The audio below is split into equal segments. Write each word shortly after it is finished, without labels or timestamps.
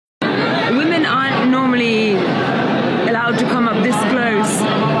normally allowed to come up this close,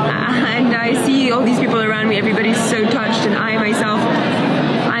 and I see all these people around me. Everybody's so touched, and I myself,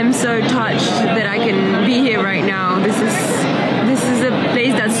 I'm so touched that I can be here right now. This is a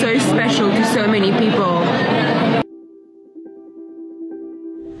place that's so special to so many people.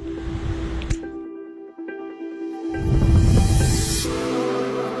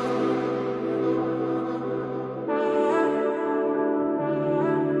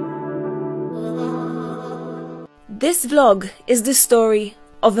 This vlog is the story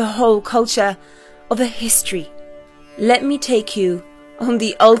of a whole culture, of a history. Let me take you on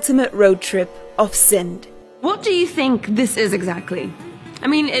the ultimate road trip of Sindh. What do you think this is exactly? I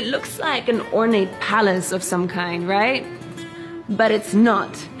mean, it looks like an ornate palace of some kind, right? But it's not.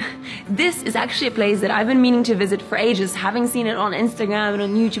 This is actually a place that I've been meaning to visit for ages, having seen it on Instagram and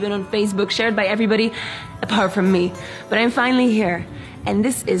on YouTube and on Facebook, shared by everybody apart from me. But I'm finally here, and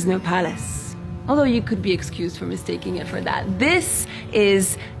this is no palace. Although you could be excused for mistaking it for that. This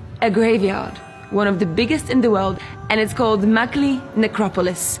is a graveyard, one of the biggest in the world, and it's called Makli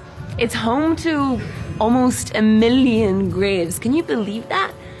Necropolis. It's home to almost 1 million graves. Can you believe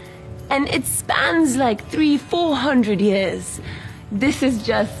that? And it spans like 300-400 years. This is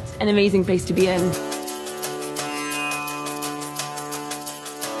just an amazing place to be in.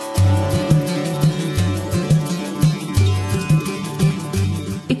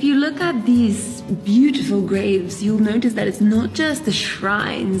 If you look at these beautiful graves, you'll notice that it's not just the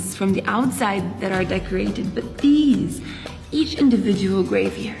shrines from the outside that are decorated, but these, each individual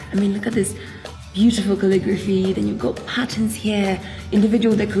grave here. I mean, look at this beautiful calligraphy, then you've got patterns here,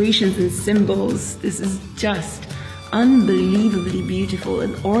 individual decorations and symbols. This is just unbelievably beautiful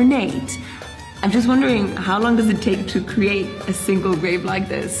and ornate. I'm just wondering, how long does it take to create a single grave like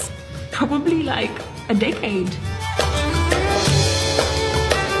this? Probably like a decade.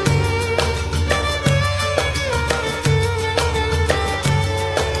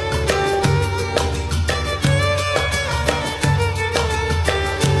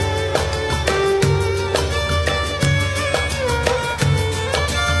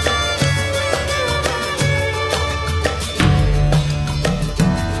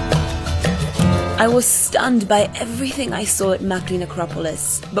 I was stunned by everything I saw at Makli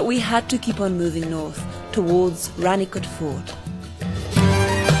Necropolis, but we had to keep on moving north towards Ranikot Fort.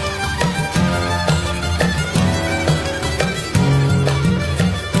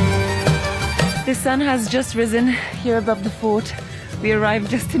 The sun has just risen here above the fort. We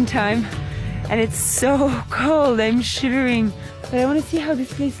arrived just in time, and it's so cold, I'm shivering. But I want to see how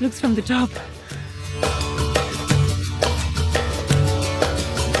this place looks from the top.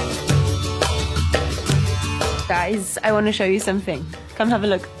 Guys, I want to show you something. Come have a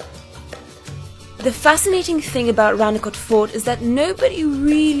look. The fascinating thing about Ranikot Fort is that nobody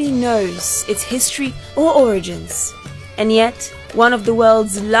really knows its history or origins. And yet, one of the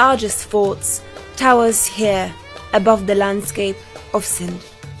world's largest forts towers here above the landscape of Sindh.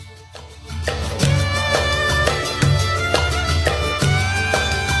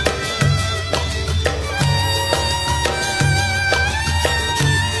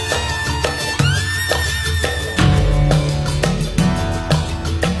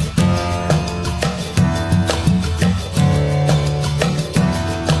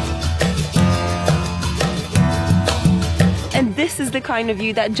 This is the kind of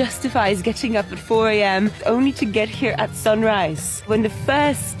view that justifies getting up at 4 a.m. only to get here at sunrise, when the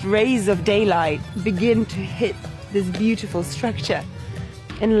first rays of daylight begin to hit this beautiful structure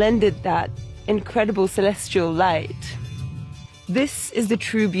and lend it that incredible celestial light. This is the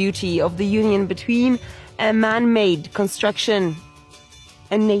true beauty of the union between a man-made construction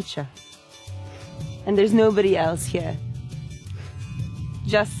and nature. And there's nobody else here.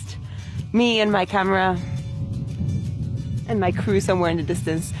 Just me and my camera and my crew somewhere in the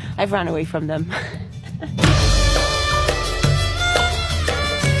distance. I've run away from them.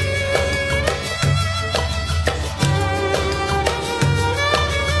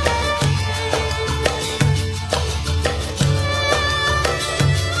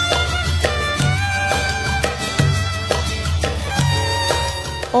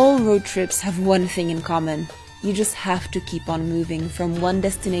 All road trips have one thing in common. You just have to keep on moving from one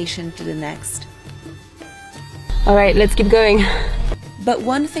destination to the next. Alright, let's keep going. But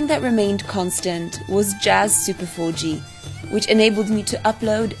one thing that remained constant was Jazz Super 4G, which enabled me to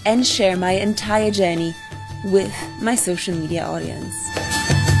upload and share my entire journey with my social media audience.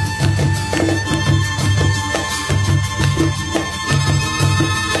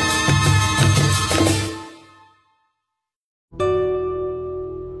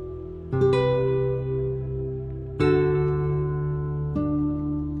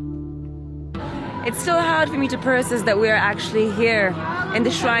 It's so hard for me to process that we're actually here in the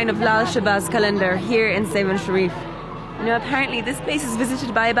shrine of Lal Shahbaz Qalandar here in Sevan Sharif. You know, apparently this place is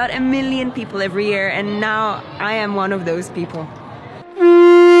visited by about 1 million people every year, and now I am one of those people.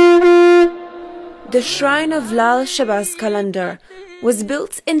 The shrine of Lal Shahbaz Qalandar was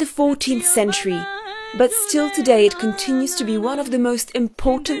built in the 14th century, but still today it continues to be one of the most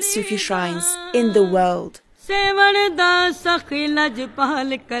important Sufi shrines in the world.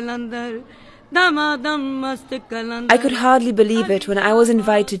 I could hardly believe it when I was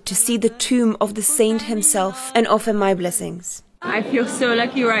invited to see the tomb of the saint himself and offer my blessings. I feel so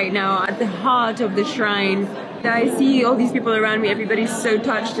lucky right now at the heart of the shrine. I see all these people around me, everybody's so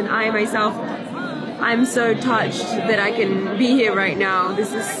touched, and I myself, I'm so touched that I can be here right now.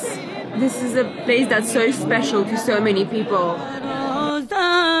 This is a place that's so special to so many people.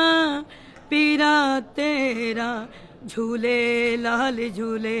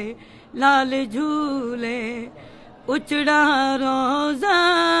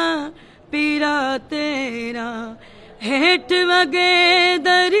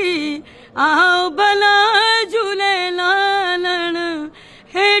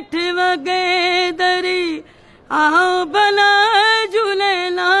 आओ भला झूले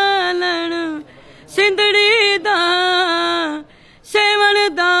लालण सिंधड़ी दा सेवण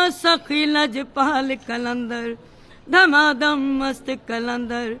दा सखी लजपाल कलंदर धमाधम मस्त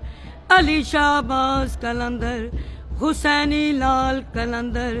कलंदर अली शाहबाज कलंदर हुसैनी लाल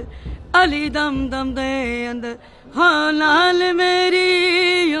कलंदर अली दम दम दे अंदर हो लाल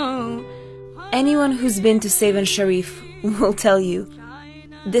मेरी हो. Anyone who's been to Sevan Sharif will tell you,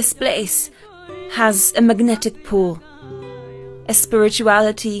 this place has a magnetic pull, a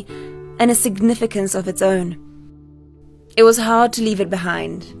spirituality and a significance of its own. It was hard to leave it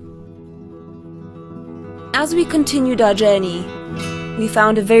behind. As we continued our journey, we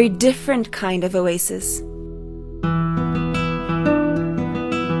found a very different kind of oasis.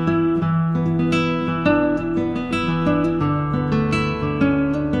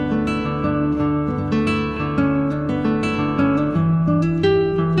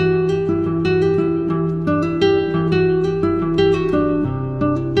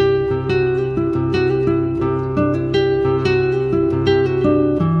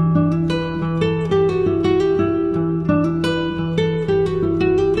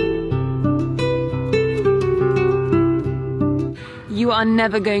 You are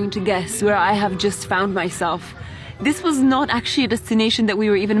never going to guess where I have just found myself. This was not actually a destination that we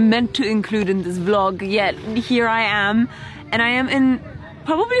were even meant to include in this vlog, yet here I am, and I am in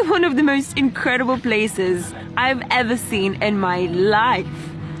probably one of the most incredible places I've ever seen in my life.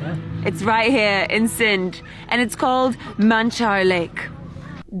 It's right here in Sindh, and it's called Manchar Lake.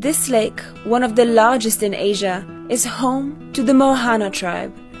 This lake, one of the largest in Asia, is home to the Mohana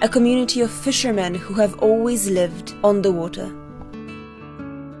tribe, a community of fishermen who have always lived on the water.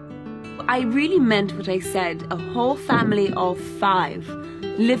 I really meant what I said. A whole family of 5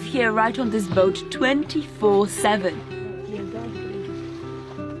 live here right on this boat 24/7.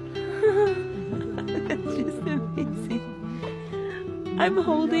 That's just amazing. I'm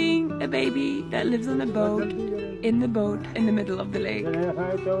holding a baby that lives on a boat, in the middle of the lake.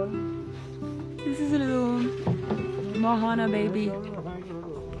 This is a little Mohana baby.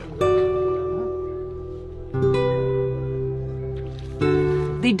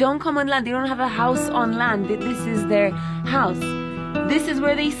 They don't come on land, they don't have a house on land. This is their house. This is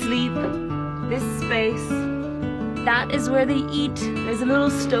where they sleep, this space. That is where they eat. There's a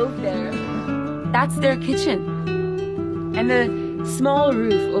little stove there. That's their kitchen. And a small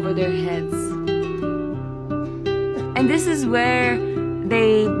roof over their heads. And this is where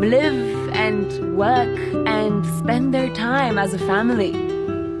they live and work and spend their time as a family.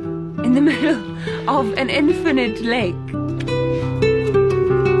 In the middle of an infinite lake.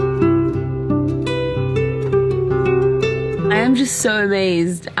 I am just so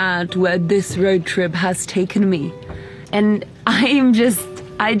amazed at where this road trip has taken me. And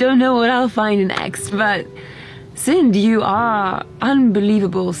I don't know what I'll find next, but Sindh, you are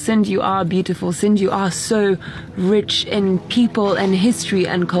unbelievable. Sindh, you are beautiful. Sindh, you are so rich in people and history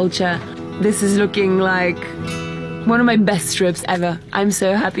and culture. This is looking like one of my best trips ever. I'm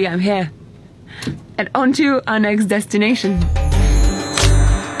so happy I'm here. And on to our next destination.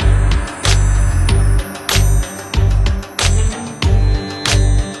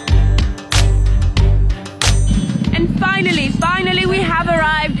 Finally we have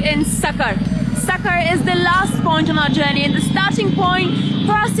arrived in Sakar. Sakar is the last point on our journey and the starting point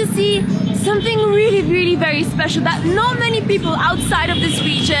for us to see something really very special that not many people outside of this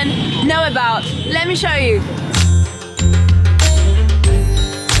region know about. Let me show you.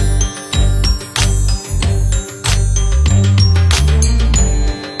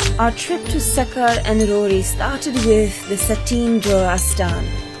 Our trip to Sakar and Rori started with the Sateen Dora Astan,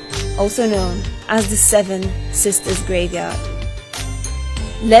 also known as the Seven Sisters Graveyard.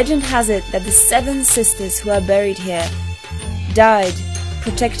 Legend has it that the 7 sisters who are buried here died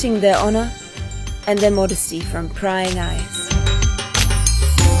protecting their honor and their modesty from prying eyes.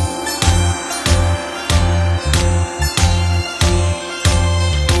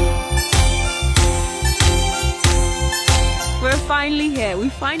 We're finally here. We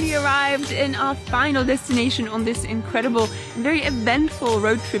finally arrived in our final destination on this incredible and very eventful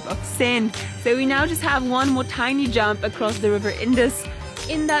road trip of Sindh. So we now just have one more tiny jump across the river Indus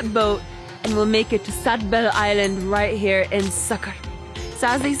in that boat and we'll make it to Satbel Island right here in Sakar. So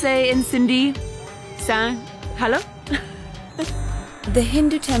as they say in Sindhi, hello? The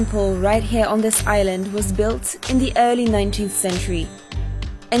Hindu temple right here on this island was built in the early 19th century.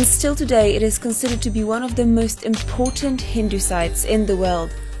 And still today it is considered to be one of the most important Hindu sites in the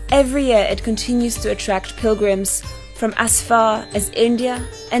world. Every year it continues to attract pilgrims from as far as India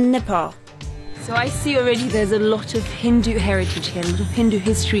and Nepal. So I see already there's a lot of Hindu heritage here, a lot of Hindu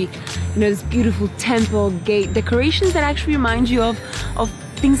history. You know, this beautiful temple, gate, decorations that actually remind you of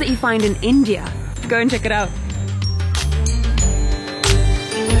things that you find in India. Go and check it out.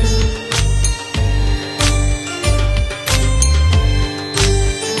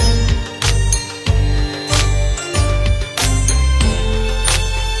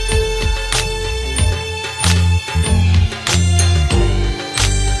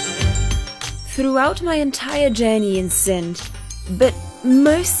 Throughout my entire journey in Sindh, but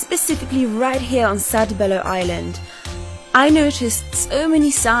most specifically right here on Satbelo Island, I noticed so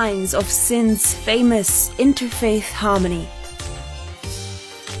many signs of Sindh's famous interfaith harmony.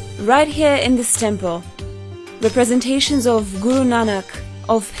 Right here in this temple, representations of Guru Nanak,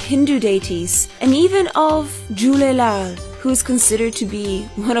 of Hindu deities, and even of Jhulelal, who is considered to be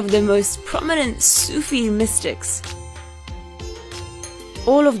one of the most prominent Sufi mystics.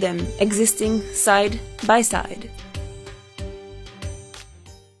 All of them existing side by side.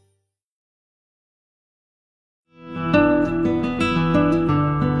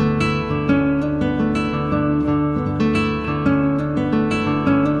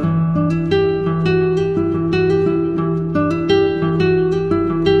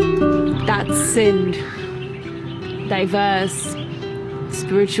 That's Sindh. Diverse,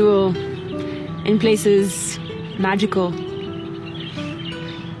 spiritual, in places magical.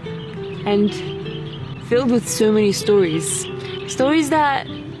 And filled with so many stories. Stories that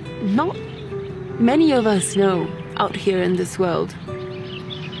not many of us know out here in this world.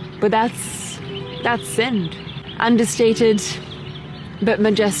 But that's Sindh. Understated, but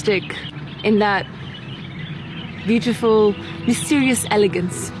majestic in that beautiful, mysterious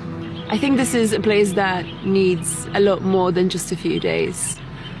elegance. I think this is a place that needs a lot more than just a few days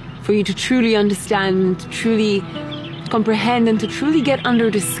for you to truly understand, to truly comprehend and to truly get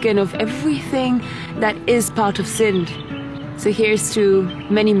under the skin of everything that is part of Sindh. So here's to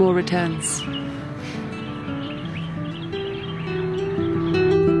many more returns.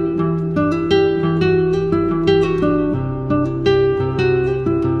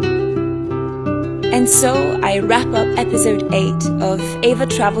 And so I wrap up episode 8 of Ava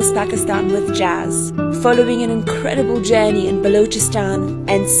Travels Pakistan with Jazz, following an incredible journey in Balochistan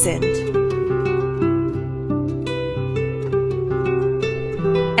and Sindh.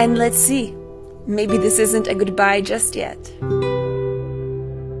 And let's see, maybe this isn't a goodbye just yet.